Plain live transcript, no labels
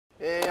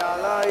It's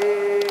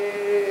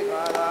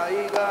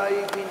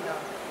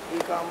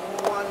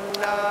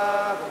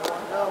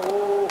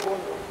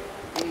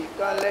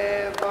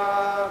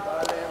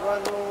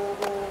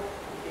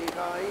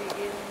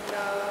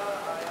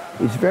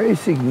very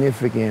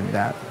significant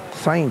that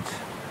science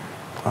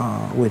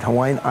with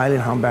Hawaiian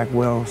Island Humpback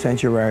Whale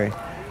Sanctuary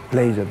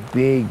plays a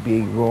big,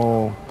 big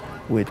role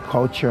with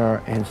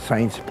culture and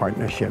science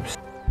partnerships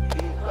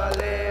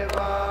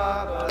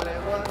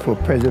for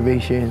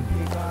preservation,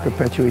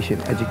 perpetuation,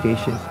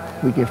 education.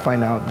 We can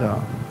find out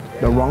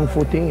the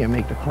wrongful thing and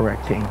make the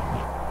correct thing.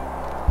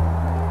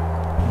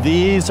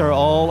 These are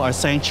all our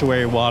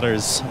sanctuary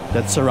waters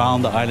that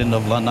surround the island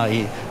of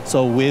Lana'i.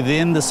 So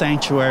within the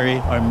sanctuary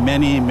are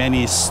many,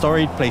 many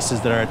storied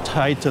places that are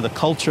tied to the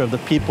culture of the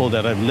people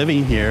that are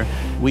living here.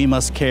 We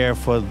must care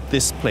for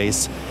this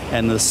place,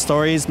 and the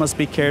stories must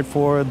be cared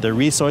for, the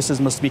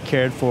resources must be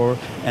cared for,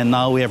 and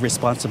now we have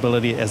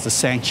responsibility as the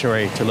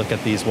sanctuary to look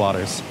at these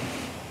waters.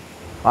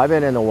 I've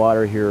been in the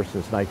water here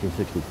since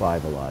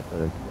 1965 a lot.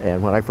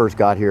 And when I first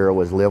got here, it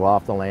was live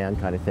off the land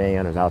kind of thing,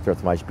 and I was out there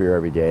with my spear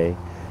every day.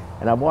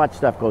 And I've watched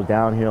stuff go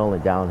downhill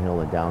and downhill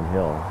and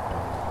downhill.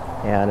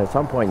 And at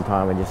some point in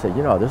time, I just said,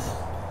 you know,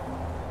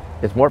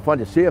 it's more fun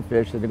to see a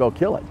fish than to go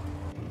kill it.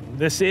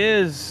 This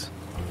is,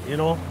 you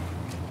know,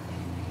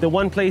 the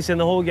one place in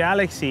the whole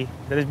galaxy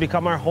that has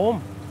become our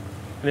home.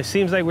 And it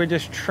seems like we're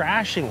just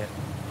trashing it,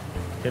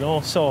 you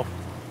know? So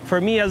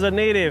for me as a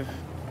native,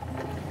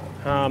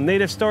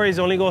 native stories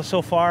only go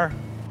so far.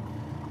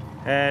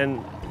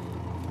 And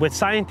with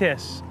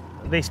scientists,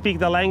 they speak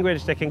the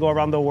language that can go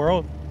around the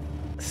world.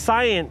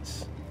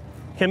 Science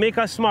can make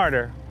us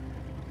smarter,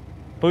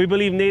 but we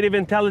believe native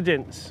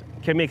intelligence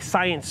can make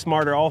science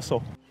smarter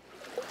also.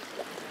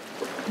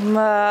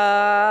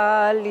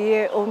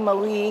 Malie o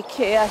maui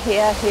ke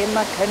ahea he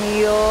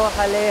makani o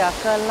hale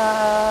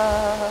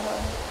akala.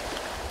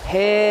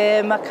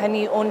 He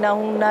makani o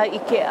nauna I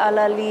ke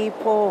alali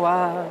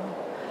poa.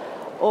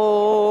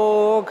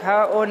 O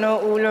ka ono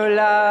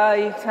ulula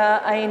I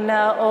ka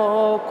aina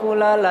o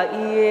kulala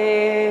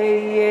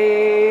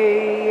ie.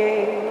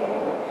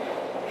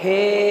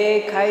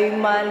 He kai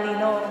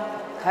malino,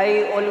 kai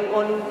olu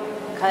olu,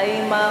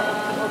 kai ma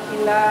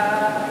okila.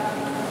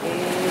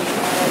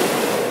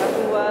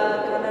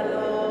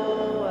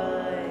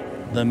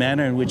 The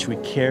manner in which we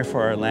care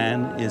for our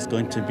land is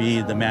going to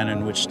be the manner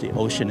in which the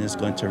ocean is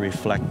going to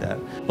reflect that.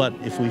 But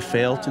if we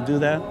fail to do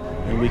that,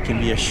 then we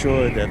can be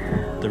assured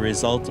that the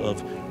result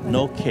of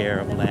no care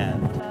of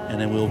land,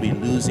 and then we'll be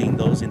losing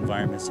those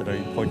environments that are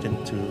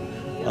important to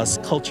us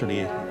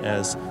culturally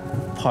as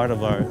part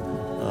of our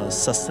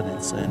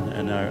sustenance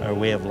and our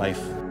way of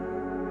life.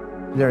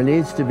 There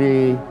needs to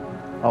be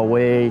a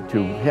way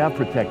to have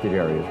protected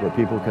areas where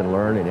people can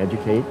learn and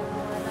educate.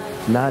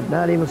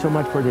 Not even so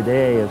much for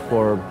today as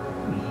for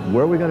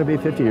where we're going to be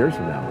 50 years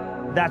from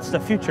now. That's the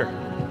future.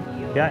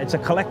 Yeah, it's a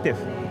collective.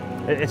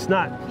 It's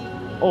not,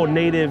 oh,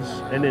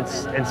 natives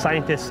and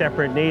scientists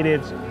separate,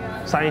 natives,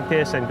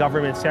 scientists and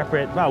government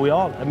separate. Well,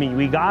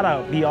 we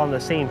gotta be on the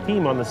same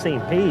team, on the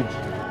same page.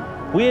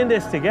 We in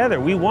this together.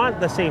 We want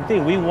the same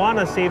thing. We want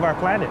to save our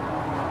planet.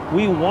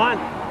 We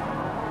want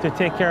to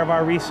take care of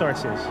our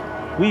resources.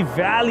 We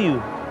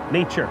value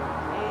nature.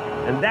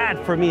 And that,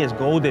 for me, is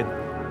golden.